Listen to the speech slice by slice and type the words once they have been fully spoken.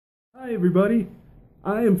Hi everybody,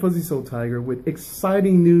 I am Fuzzy Soul Tiger with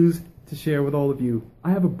exciting news to share with all of you.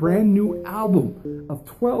 I have a brand new album of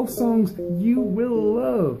 12 songs you will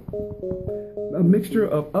love. A mixture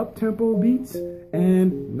of up-tempo beats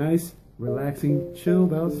and nice, relaxing,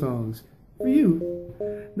 chilled out songs for you.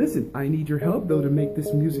 Listen, I need your help though to make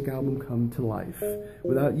this music album come to life.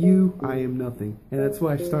 Without you, I am nothing. And that's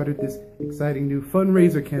why I started this exciting new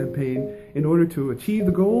fundraiser campaign in order to achieve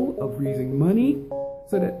the goal of raising money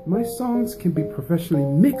so that my songs can be professionally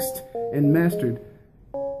mixed and mastered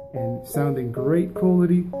and sounding great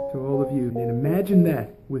quality to all of you. And imagine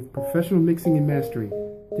that with professional mixing and mastering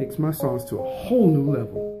takes my songs to a whole new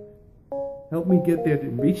level. Help me get there to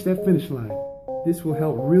reach that finish line. This will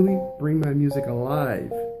help really bring my music alive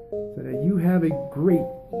so that you have a great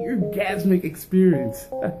orgasmic experience.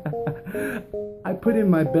 I put in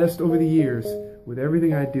my best over the years with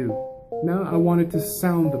everything I do. Now I want it to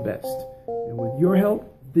sound the best. And with your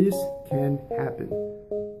help, this can happen.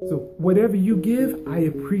 So whatever you give, I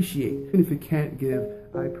appreciate. And if you can't give,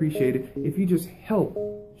 I appreciate it. If you just help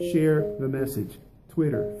share the message,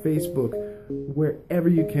 Twitter, Facebook, wherever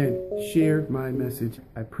you can, share my message.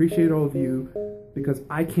 I appreciate all of you because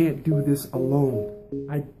I can't do this alone.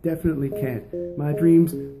 I definitely can't. My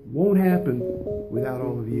dreams won't happen without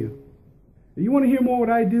all of you. If you want to hear more what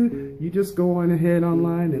I do, you just go on ahead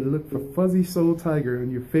online and look for Fuzzy Soul Tiger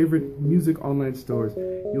in your favorite music online stores.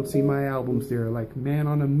 You'll see my albums there like Man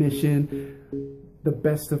on a Mission, The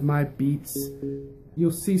Best of My Beats.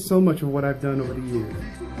 You'll see so much of what I've done over the years.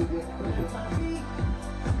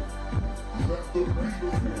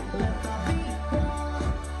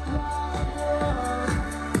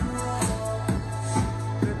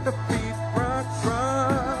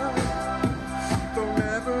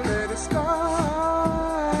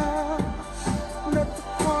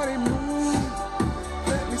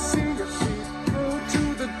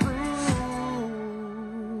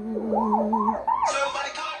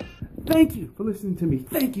 Thank you for listening to me.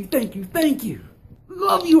 Thank you, thank you, thank you.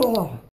 Love you all.